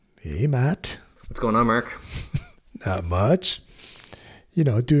Hey, Matt. What's going on, Mark? Not much.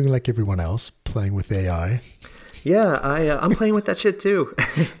 Doing like everyone else, playing with AI. Yeah, I'm playing with that shit too.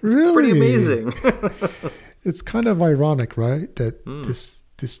 It's Really? pretty amazing. It's kind of ironic, right? That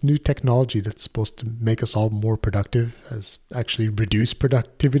this new technology that's supposed to make us all more productive has actually reduced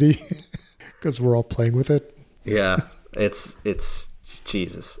productivity because we're all playing with it. Yeah, it's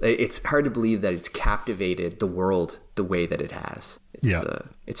Jesus. It's hard to believe that it's captivated the world the way that it has.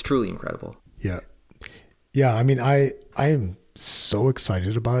 It's truly incredible. Yeah. I mean, I am so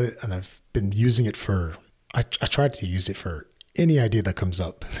excited about it, and I've been using it for. I tried to use it for any idea that comes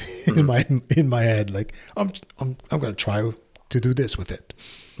up in my head. Like I'm going to try to do this with it.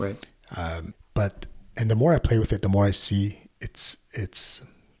 Right. But the more I play with it, the more I see it's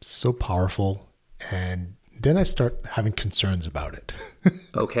so powerful, and then I start having concerns about it.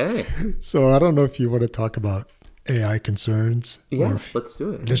 Okay. So I don't know if you want to talk about AI concerns. Yeah, let's do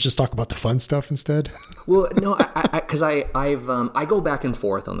it. Let's just talk about the fun stuff instead. Well, no, because I go back and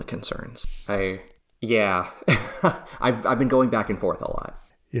forth on the concerns. I've been going back and forth a lot.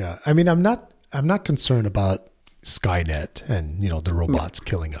 Yeah, I mean, I'm not concerned about Skynet and the robots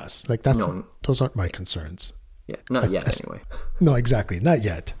killing us. Like those aren't my concerns. Yeah, not yet anyway. No, exactly, not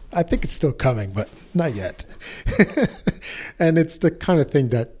yet. I think it's still coming, but not yet. And it's the kind of thing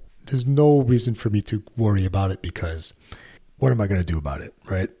that there's no reason for me to worry about it, because what am I going to do about it,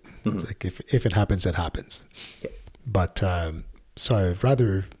 right? Mm-hmm. It's like if it happens, it happens. Yeah. But so I'd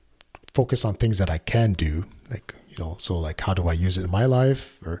rather focus on things that I can do, like so like how do I use it in my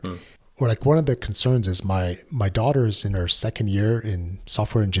life, or like one of the concerns is my daughter's in her second year in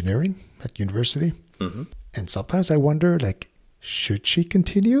software engineering at university, and sometimes I wonder, like, should she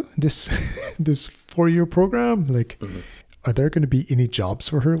continue this 4-year program? Like, are there going to be any jobs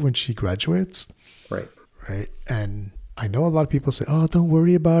for her when she graduates? Right. And I know a lot of people say, "Oh, don't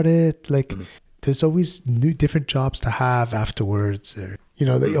worry about it. Like, there's always different jobs to have afterwards, or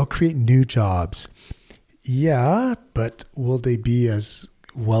that you'll create new jobs." Yeah, but will they be as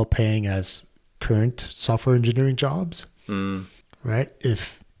well paying as current software engineering jobs? Right?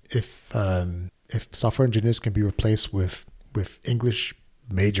 If software engineers can be replaced with English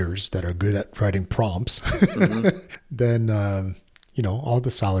majors that are good at writing prompts, then all the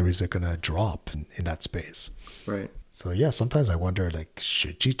salaries are going to drop in that space. Right. So yeah, sometimes I wonder, like,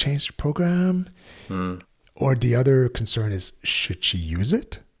 should she change the program? Or the other concern is, should she use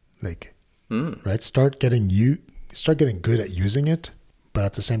it? Like, right? Start getting good at using it. But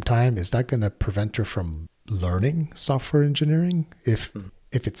at the same time, is that going to prevent her from learning software engineering? If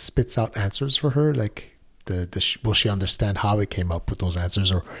it spits out answers for her, like, will she understand how it came up with those answers,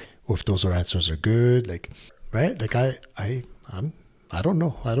 or if those answers are good? Like, right? Like I don't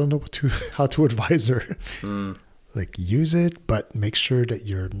know. I don't know how to advise her. Like, use it, but make sure that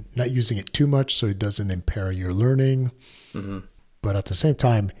you're not using it too much so it doesn't impair your learning. But at the same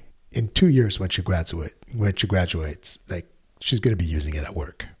time, in 2 years when she graduates, like, she's going to be using it at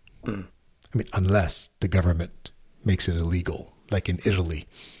work. I mean, unless the government makes it illegal, like in Italy.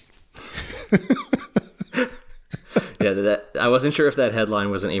 Yeah, I wasn't sure if that headline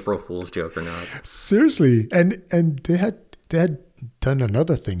was an April Fool's joke or not. Seriously, and they had done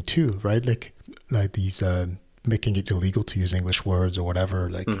another thing too, right? Like these making it illegal to use English words or whatever.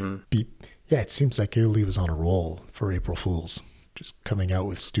 Like, it seems like Italy was on a roll for April Fools, just coming out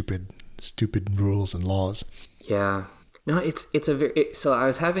with stupid rules and laws. Yeah. No, so I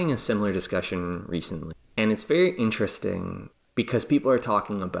was having a similar discussion recently, and it's very interesting because people are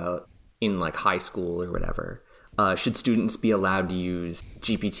talking about, in like high school or whatever, should students be allowed to use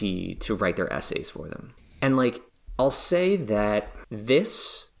GPT to write their essays for them? And like, I'll say that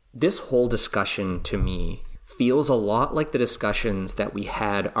this whole discussion to me feels a lot like the discussions that we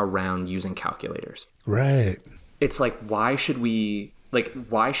had around using calculators. Right. It's like,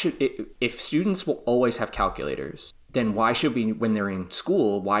 if students will always have calculators, then why should we, when they're in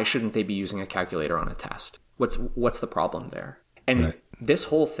school, why shouldn't they be using a calculator on a test? What's the problem there? And this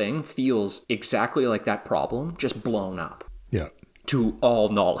whole thing feels exactly like that problem, just blown up. Yeah. To all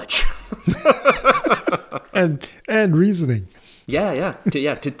knowledge. and reasoning. Yeah.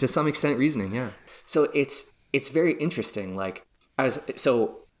 To some extent, reasoning. Yeah. So it's very interesting. Like,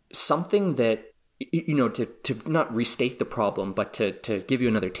 something that, to not restate the problem, but to give you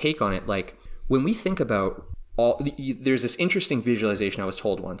another take on it. Like, when we think about there's this interesting visualization I was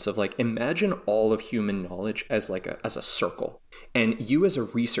told once of, like, imagine all of human knowledge as as a circle, and you as a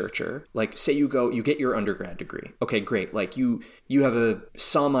researcher, like, say you get your undergrad degree. Okay, great. Like, you have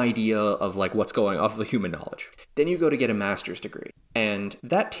some idea of like what's going off of the human knowledge. Then you go to get a master's degree, and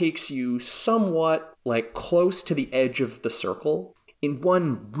that takes you somewhat like close to the edge of the circle in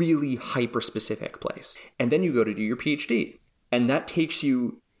one really hyper-specific place. And then you go to do your PhD, and that takes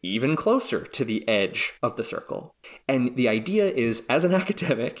you even closer to the edge of the circle. And the idea is, as an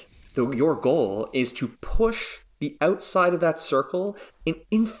academic, your goal is to push the outside of that circle an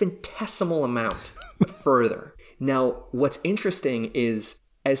infinitesimal amount further. Now, what's interesting is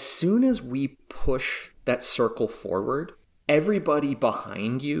as soon as we push that circle forward, everybody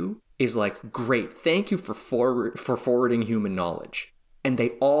behind you is like, great, thank you for forwarding human knowledge. And they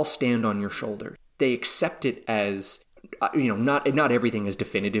all stand on your shoulders. They accept it as, not everything is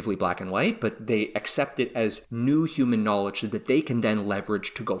definitively black and white, but they accept it as new human knowledge that they can then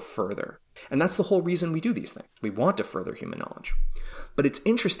leverage to go further. And that's the whole reason we do these things. We want to further human knowledge. But it's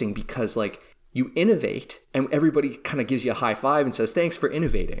interesting because you innovate and everybody kind of gives you a high five and says, thanks for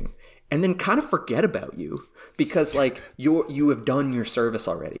innovating. And then kind of forget about you because you have done your service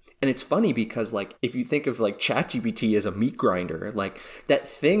already. And it's funny because if you think of ChatGPT as a meat grinder, that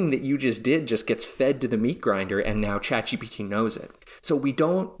thing that you just did just gets fed to the meat grinder and now ChatGPT knows it. So we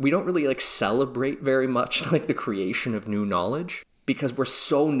don't really celebrate very much the creation of new knowledge because we're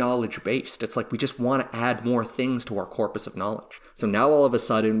so knowledge based. It's we just want to add more things to our corpus of knowledge. So now all of a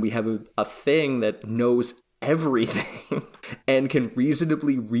sudden we have a thing that knows everything and can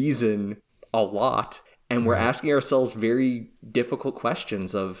reasonably reason a lot. And we're asking ourselves very difficult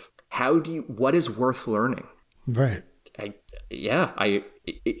questions of what is worth learning? Right.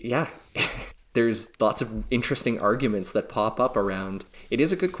 There's lots of interesting arguments that pop up around. It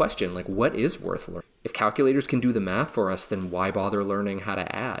is a good question. What is worth learning? If calculators can do the math for us, then why bother learning how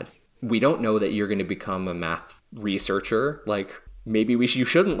to add? We don't know that you're going to become a math researcher. Maybe you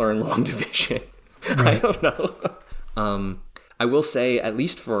shouldn't learn long division. Right. I don't know. I will say, at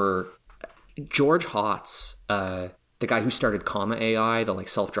least for George Hotz, the guy who started Comma AI, the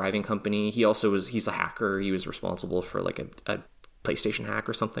self-driving company, he's a hacker. He was responsible for a PlayStation hack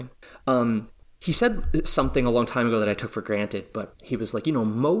or something. He said something a long time ago that I took for granted, but he was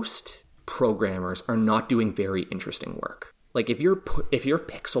most programmers are not doing very interesting work. If you're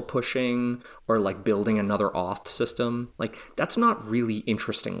pixel pushing or building another auth system, that's not really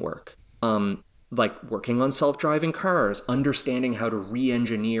interesting work. Working on self-driving cars, understanding how to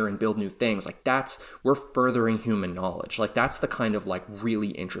re-engineer and build new things, we're furthering human knowledge. That's the kind of really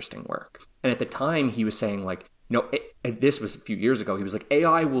interesting work. And at the time he was saying no, this was a few years ago, he was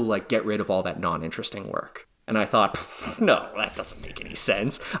AI will get rid of all that non-interesting work. And I thought, no, that doesn't make any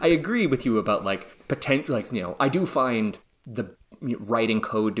sense. I agree with you about potential, I do find the writing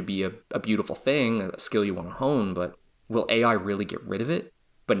code to be a beautiful thing, a skill you want to hone, but will AI really get rid of it?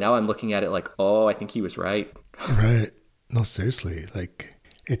 But now I'm looking at it I think he was right. Right. No, seriously.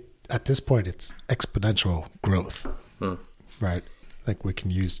 At this point, it's exponential growth. Right? We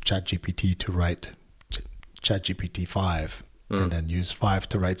can use ChatGPT to write ChatGPT 5 and then use 5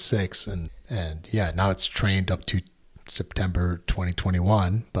 to write 6. And now it's trained up to September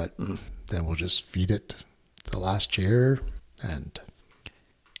 2021, but then we'll just feed it the last year. And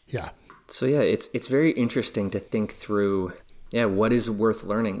So it's very interesting to think through what is worth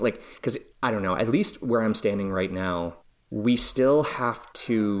learning? Because I don't know, at least where I'm standing right now, we still have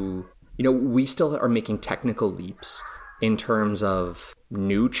to, we still are making technical leaps in terms of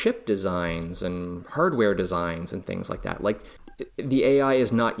new chip designs and hardware designs and things like that. The AI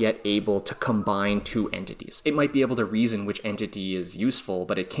is not yet able to combine two entities. It might be able to reason which entity is useful,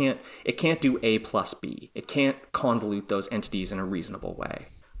 but it can't do A plus B. It can't convolute those entities in a reasonable way.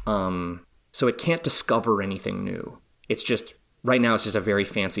 So it can't discover anything new. It's just, right now it's just a very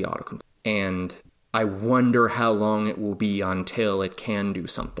fancy autocomplete. And I wonder how long it will be until it can do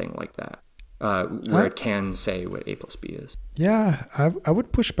something like that, where it can say what A plus B is. Yeah, I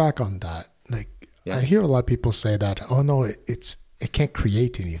would push back on that. I hear a lot of people say that, oh no, it can't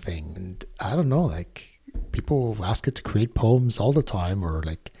create anything. And I don't know, people ask it to create poems all the time or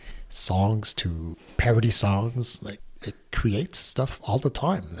songs to parody songs. It creates stuff all the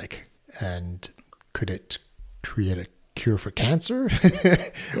time. And could it create a cure for cancer?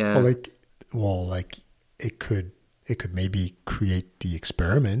 Yeah. It could maybe create the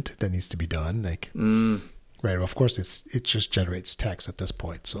experiment that needs to be done. Right. Well, of course, it just generates text at this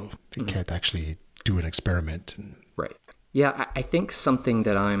point, so it can't actually do an experiment. Right. Yeah, I think something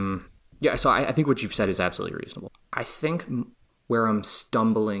that so I think what you've said is absolutely reasonable. I think where I'm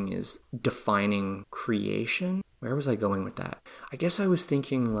stumbling is defining creation. Where was I going with that? I guess I was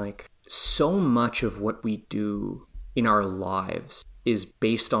thinking so much of what we do in our lives is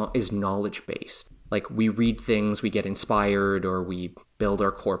knowledge based. We read things, we get inspired, or we build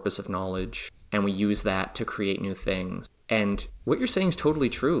our corpus of knowledge. and we use that to create new things. And what you're saying is totally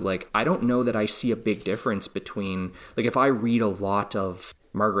true. Like, I don't know that I see a big difference between, like, if I read a lot of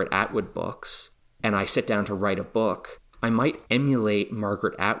Margaret Atwood books and I sit down to write a book, I might emulate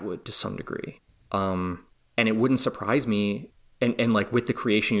Margaret Atwood to some degree. And it wouldn't surprise me. And like with the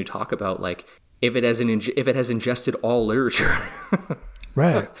creation you talk about, like if it has ingested all literature,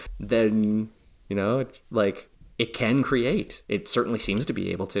 right, then, you know, like it can create. It certainly seems to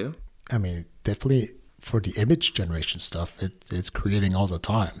be able to. I mean, definitely for the image generation stuff, it's creating all the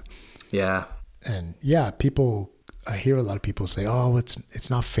time. Yeah. And yeah, I hear a lot of people say, oh, it's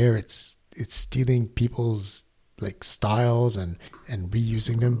not fair. It's stealing people's like styles and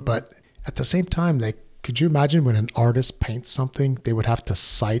reusing them. But at the same time, like, could you imagine when an artist paints something, they would have to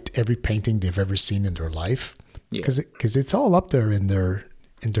cite every painting they've ever seen in their life? Because it's all up there in their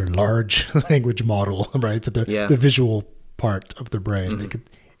large language model, right? But the visual part of their brain, like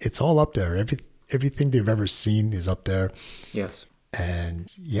it's all up there. Everything they've ever seen is up there. Yes.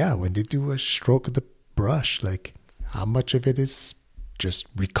 And yeah, when they do a stroke of the brush, like how much of it is just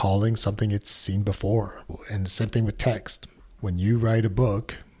recalling something it's seen before? And the same thing with text. When you write a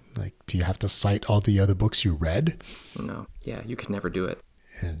book, like, do you have to cite all the other books you read? No. Yeah, you could never do it.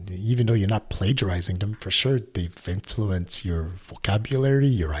 And even though you're not plagiarizing them, for sure, they've influenced your vocabulary,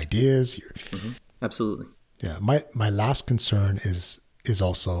 your ideas. Absolutely. Yeah. My last concern is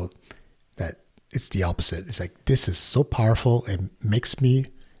also that it's the opposite. It's like, this is so powerful. It makes me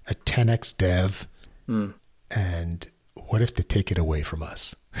a 10x dev. And what if they take it away from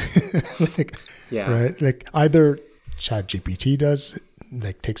us? Like, yeah. Right? Like either ChatGPT does,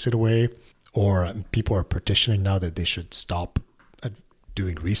 like takes it away, or people are petitioning now that they should stop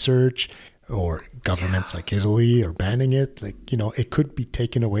doing research, or governments like Italy are banning it. Like, you know, it could be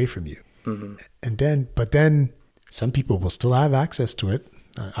taken away from you. But then some people will still have access to it,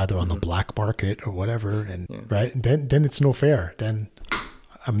 either on the black market or whatever. And right. And then it's no fair. Then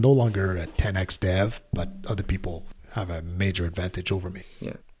I'm no longer a 10x dev, but other people have a major advantage over me.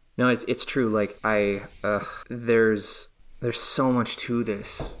 Yeah. No, it's true. Like there's so much to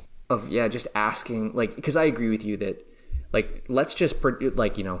this of, just asking, like, because I agree with you that, like, let's just,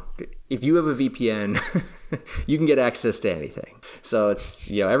 like, you know, if you have a VPN, you can get access to anything. So it's,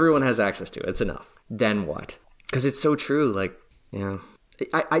 you know, everyone has access to it. It's enough. Then what? Because it's so true. Like,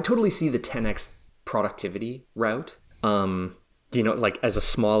 I totally see the 10x productivity route. You know, like as a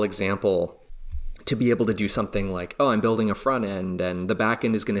small example, to be able to do something like, oh, I'm building a front end and the back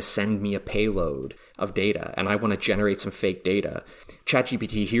end is going to send me a payload of data and I want to generate some fake data.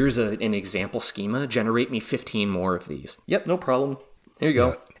 ChatGPT, here's an example schema. Generate me 15 more of these. Yep, no problem. Here you go.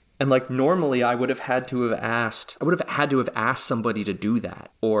 Yeah. And like normally I would have had to have asked somebody to do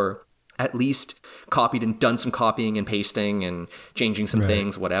that, or at least copied and done some copying and pasting and changing some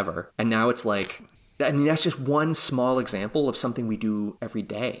things, whatever. And now it's like, I mean, that's just one small example of something we do every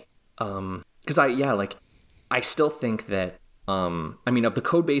day. Because I still think that, I mean, of the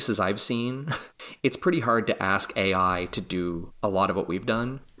code bases I've seen, it's pretty hard to ask AI to do a lot of what we've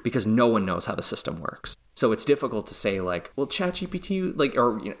done because no one knows how the system works. So it's difficult to say like, well, ChatGPT, like,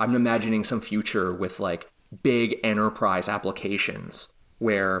 or you know, I'm imagining some future with like big enterprise applications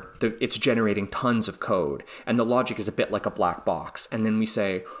where it's generating tons of code and the logic is a bit like a black box. And then we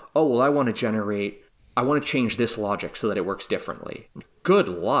say, oh, well, I want to change this logic so that it works differently. Good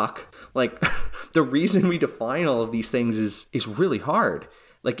luck. Like the reason we define all of these things is really hard.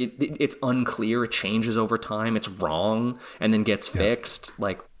 Like it's unclear. It changes over time. It's wrong and then gets fixed.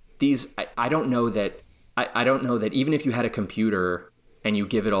 Like these, I don't know that even if you had a computer and you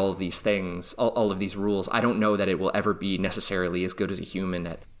give it all of these things, all of these rules, I don't know that it will ever be necessarily as good as a human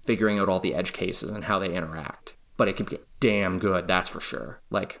at figuring out all the edge cases and how they interact. But it can get damn good, that's for sure.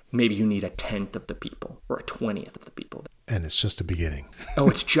 Like, maybe you need 1/10 of the people or 1/20 of the people. And it's just the beginning. Oh,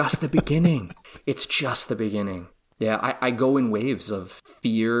 it's just the beginning. It's just the beginning. Yeah, I go in waves of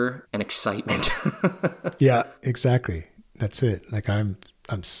fear and excitement. Yeah, exactly. That's it. Like, I'm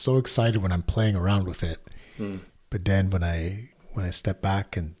so excited when I'm playing around with it. But then when I step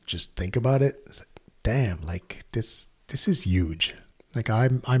back and just think about it, it's like, damn, like, this is huge. Like,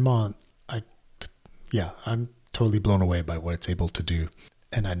 I'm totally blown away by what it's able to do.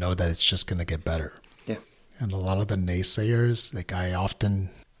 And I know that it's just going to get better. Yeah. And a lot of the naysayers, like I often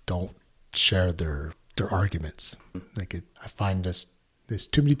don't share their arguments. Like I find there's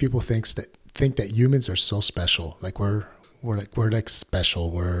too many people think that humans are so special. Like we're like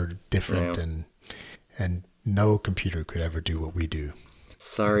special, we're different and no computer could ever do what we do.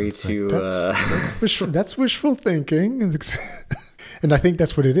 Sorry to that's wishful thinking. And I think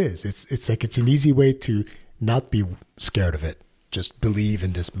that's what it is. It's like it's an easy way to not be scared of it. just believe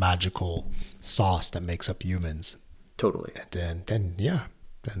in this magical sauce that makes up humans. Totally. And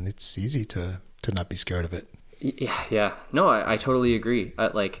then it's easy to not be scared of it. Yeah. No, I totally agree.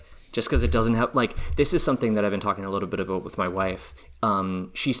 Like, just because it doesn't have, like, this is something that I've been talking a little bit about with my wife.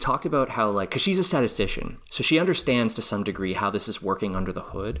 She's talked about how, like, because she's a statistician, so she understands to some degree how this is working under the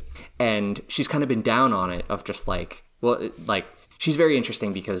hood. And she's kind of been down on it of just like, well, like, she's very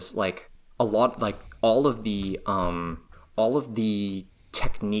interesting because, like, a lot, like, all of the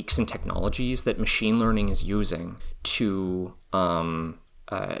techniques and technologies that machine learning is using to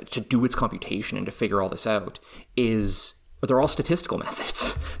do its computation and to figure all this out they're all statistical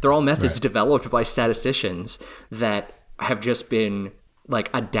methods. They're all methods developed by statisticians that have just been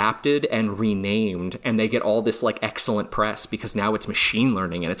like adapted and renamed, and they get all this like excellent press because now it's machine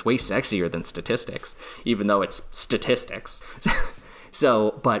learning and it's way sexier than statistics, even though it's statistics.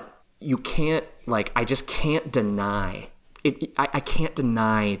 So, but you can't, like, I just can't deny it. I can't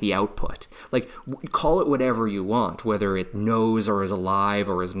deny the output. Like, call it whatever you want, whether it knows or is alive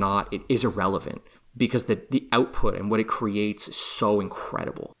or is not, it is irrelevant. Because the output and what it creates is so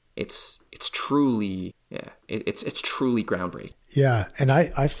incredible. It's truly, it's truly groundbreaking. Yeah, and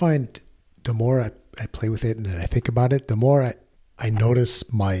I find the more I play with it and I think about it, the more I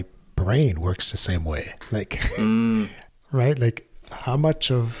notice my brain works the same way. Like, right? Like, how much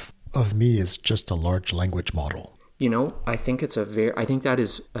of me is just a large language model? You know, I think that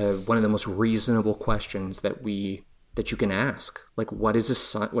is one of the most reasonable questions that you can ask. Like, what is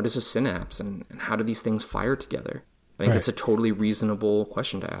a synapse and how do these things fire together? I think it's a totally reasonable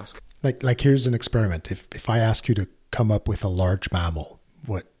question to ask. Like here's an experiment. If I ask you to come up with a large mammal,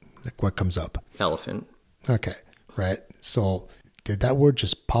 what comes up? Elephant. Okay, right. So did that word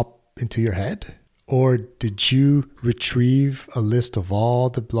just pop into your head? Or did you retrieve a list of all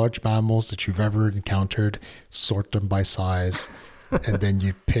the large mammals that you've ever encountered, sort them by size, and then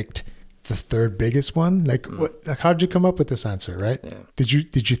you picked the third biggest one? Like, how did you come up with this answer, right? Yeah. Did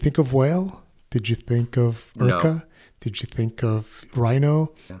you think of whale? Did you think of orca? No. Did you think of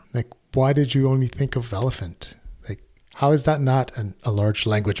rhino? Yeah. Like, why did you only think of elephant? Like, how is that not a large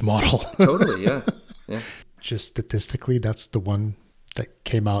language model? Totally, yeah. Just statistically, that's the one that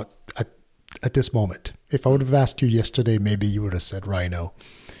came out at this moment. If I would have asked you yesterday, maybe you would have said rhino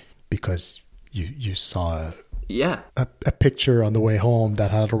because you saw a picture on the way home that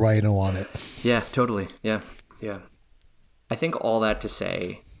had a rhino on it. Yeah, totally. Yeah. I think all that to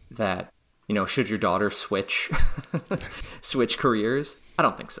say that, you know, should your daughter switch careers? I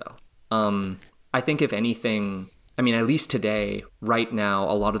don't think so. I think if anything, I mean, at least today, right now,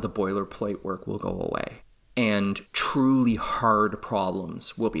 a lot of the boilerplate work will go away and truly hard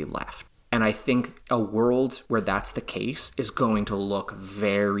problems will be left. And I think a world where that's the case is going to look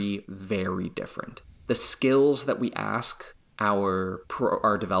very, very different. The skills that we ask our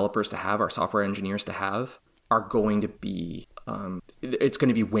developers to have, our software engineers to have, are going to be, it's going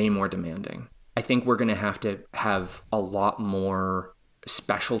to be way more demanding. I think we're going to have a lot more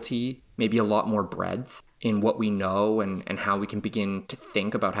specialty, maybe a lot more breadth in what we know and how we can begin to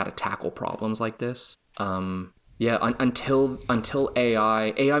think about how to tackle problems like this. Until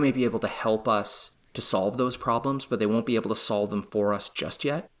AI may be able to help us to solve those problems, but they won't be able to solve them for us just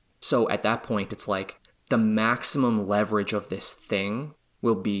yet. So at that point, it's like the maximum leverage of this thing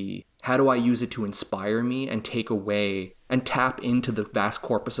will be, how do I use it to inspire me and take away and tap into the vast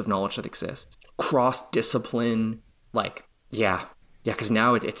corpus of knowledge that exists? Cross-discipline, because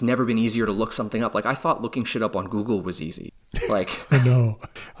now it's never been easier to look something up. Like, I thought looking shit up on Google was easy. Like, I know.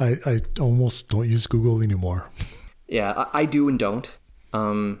 I almost don't use Google anymore. Yeah, I do and don't.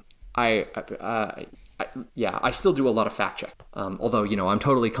 I still do a lot of fact check. Although, you know, I'm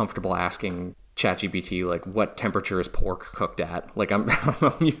totally comfortable asking ChatGPT, like, what temperature is pork cooked at? Like, right.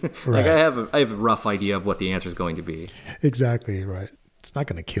 Like, I have a rough idea of what the answer is going to be. Exactly, right. It's not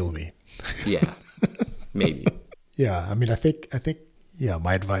going to kill me. Yeah, maybe. Yeah, I mean, I think,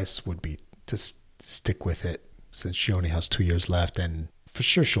 my advice would be to stick with it since she only has 2 years left, and for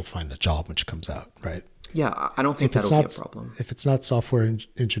sure she'll find a job when she comes out, right? Yeah, I don't think that'll be a problem. If it's not software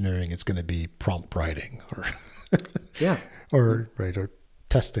engineering, it's going to be prompt writing or or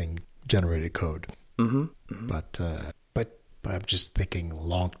testing generated code. Mm-hmm. Mm-hmm. But I'm just thinking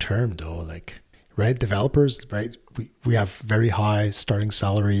long term though, like, right? Developers, right? We have very high starting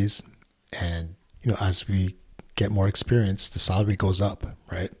salaries, and, you know, as we get more experience, the salary goes up,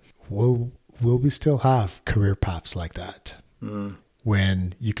 right? Will we still have career paths like that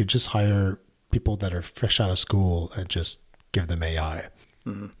when you could just hire people that are fresh out of school and just give them AI?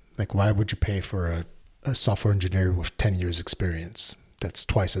 Mm-hmm. Like, why would you pay for a software engineer with 10 years experience? That's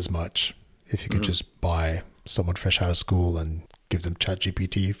twice as much if you could just buy someone fresh out of school and give them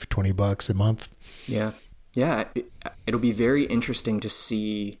ChatGPT for $20 a month. Yeah. Yeah. It'll be very interesting to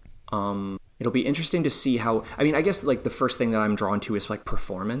see. It'll be interesting to see how, I mean, I guess like the first thing that I'm drawn to is like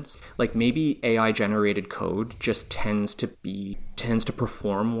performance. Like maybe AI generated code just tends to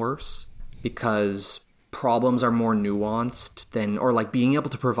perform worse because problems are more nuanced than, or like being able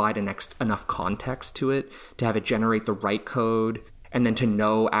to provide enough context to it to have it generate the right code, and then to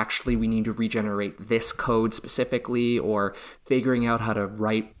know actually we need to regenerate this code specifically, or figuring out how to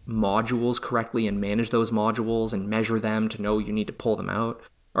write modules correctly and manage those modules and measure them to know you need to pull them out,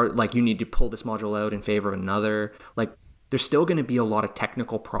 or like you need to pull this module out in favor of another. Like there's still going to be a lot of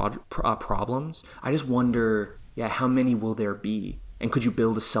technical problems. I just wonder, how many will there be? And could you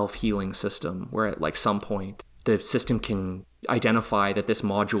build a self-healing system where at like some point the system can identify that this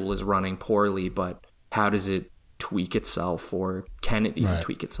module is running poorly, but how does it tweak itself, or can it even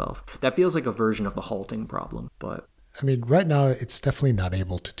tweak itself? That feels like a version of the halting problem. But I mean, right now it's definitely not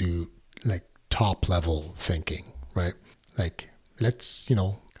able to do like top level thinking, right? Like let's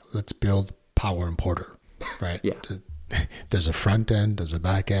build Power Importer, right? Yeah. There's a front end, there's a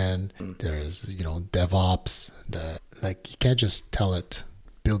back end, there's, DevOps. Like you can't just tell it,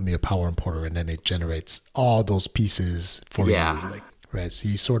 build me a Power Importer, and then it generates all those pieces for you. Like, right. So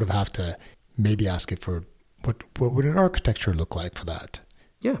you sort of have to maybe ask it for what would an architecture look like for that?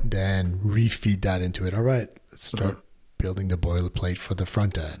 Yeah. Then refeed that into it. All right, let's start building the boilerplate for the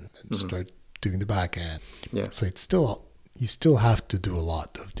front end and start doing the back end. Yeah. So you still have to do a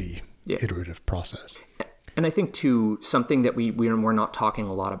lot of the iterative process. And I think too, something that we're not talking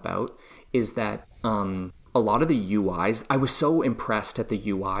a lot about is that a lot of the UIs, I was so impressed at the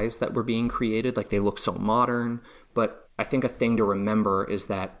UIs that were being created. Like they look so modern, but I think a thing to remember is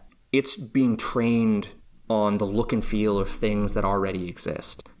that it's being trained on the look and feel of things that already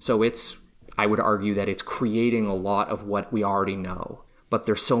exist. So I would argue that it's creating a lot of what we already know. But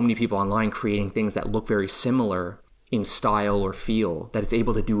there's so many people online creating things that look very similar in style or feel that it's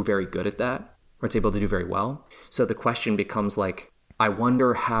able to do very good at that, or it's able to do very well. So the question becomes like, I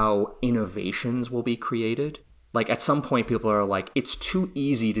wonder how innovations will be created. Like at some point people are like, it's too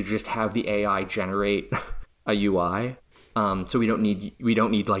easy to just have the AI generate a UI. So we don't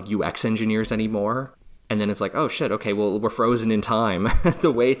need like UX engineers anymore. And then it's like, oh shit, okay, well, we're frozen in time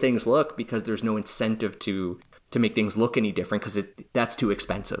the way things look because there's no incentive to make things look any different because that's too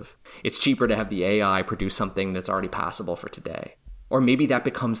expensive. It's cheaper to have the AI produce something that's already passable for today. Or maybe that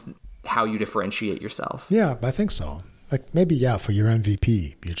becomes how you differentiate yourself. Yeah, I think so. Like maybe, for your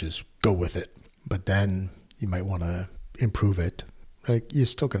MVP, you just go with it. But then you might want to improve it. Like you're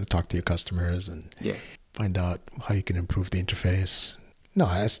still going to talk to your customers and find out how you can improve the interface. No,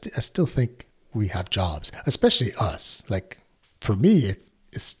 I still think we have jobs, especially us. Like for me, it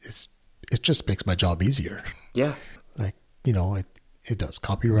just makes my job easier. Yeah. Like, it does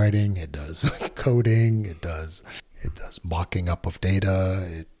copywriting, it does coding, it does mocking up of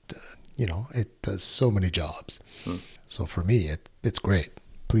data. It does so many jobs. So for me, it's great.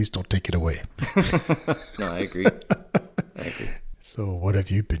 Please don't take it away. No, I agree. So what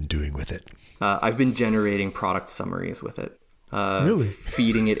have you been doing with it? I've been generating product summaries with it. Really?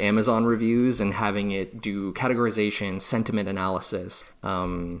 Feeding it Amazon reviews and having it do categorization, sentiment analysis,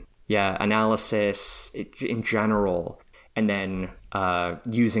 analysis in general, and then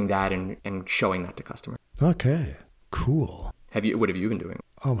using that and showing that to customers. Okay, cool. What have you been doing?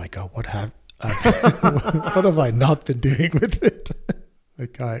 Oh my God, what have I not been doing with it?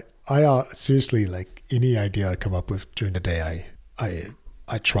 Like I seriously, like any idea I come up with during the day, I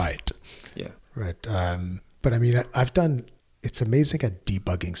try it. Yeah. Right. But I mean, it's amazing at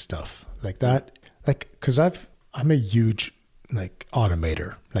debugging stuff like that. Like, cause I'm a huge like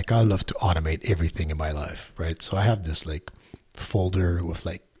automator. Like I love to automate everything in my life. Right. So I have this like folder with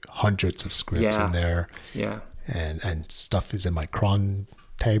like hundreds of scripts in there. Yeah. And stuff is in my cron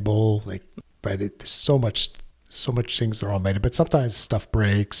table. Like, right. It's so much things are automated, but sometimes stuff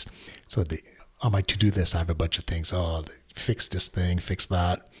breaks. So on my to-do list, I have a bunch of things. Oh, fix this thing, fix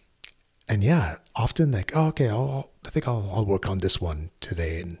that. And often like, oh, okay, I think I'll work on this one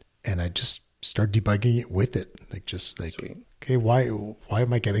today. And I just start debugging it with it. Like, just like, Sweet. Okay, why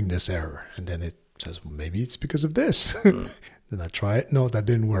am I getting this error? And then it says, well, maybe it's because of this. Then I try it. No, that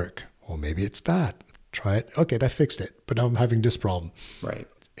didn't work. Well, maybe it's that. Try it. Okay, that fixed it. But now I'm having this problem. Right.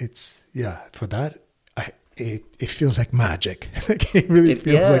 It's, for that, it feels like magic. Like it really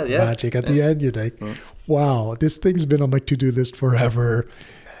feels like magic. At the end, you're like, wow, this thing's been on my to-do list forever.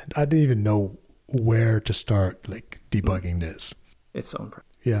 And I didn't even know where to start like debugging this. It's so impressive.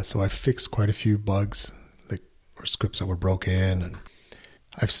 Yeah, so I fixed quite a few bugs, like or scripts that were broken, and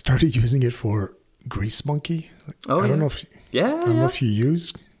I've started using it for Grease Monkey. Oh, I don't know if I don't know if you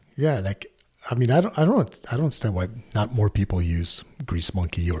use. Yeah, like I mean, I don't understand why not more people use Grease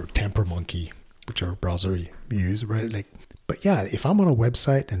Monkey or Temper Monkey, whichever browser you use, right? Like, but yeah, if I'm on a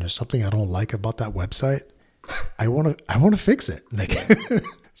website and there's something I don't like about that website, I want to fix it. Like,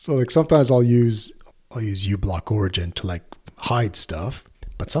 so like sometimes I'll use uBlock Origin to like hide stuff,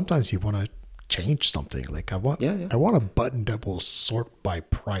 but sometimes you want to change something. Like I want a button that will sort by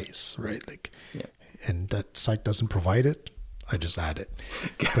price, right? Like, and that site doesn't provide it. I just add it.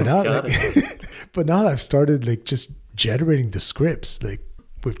 But now, but now I've started like just generating the scripts like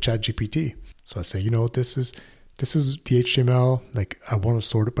with ChatGPT. So I say, this is the HTML. Like I want to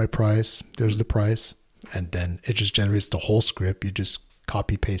sort it by price. There's the price, and then it just generates the whole script. You just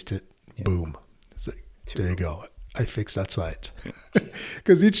copy paste it. Boom. It's like there you go. I fixed that site.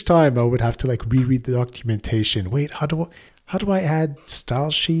 Because each time I would have to like reread the documentation. Wait, how do I add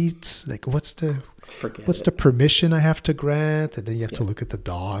style sheets? Like what's the permission I have to grant? And then you have to look at the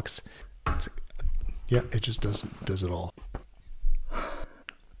docs. It's like, it just does it all.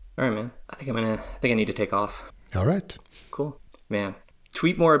 All right, man. I think I need to take off. All right. Cool, man.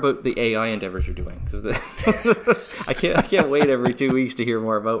 Tweet more about the AI endeavors you're doing, because I can't wait every 2 weeks to hear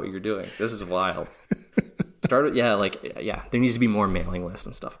more about what you're doing. This is wild. There needs to be more mailing lists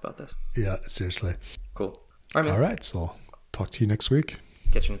and stuff about this. Yeah, seriously. Cool. All right, man. All right, so talk to you next week.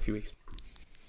 Catch you in a few weeks.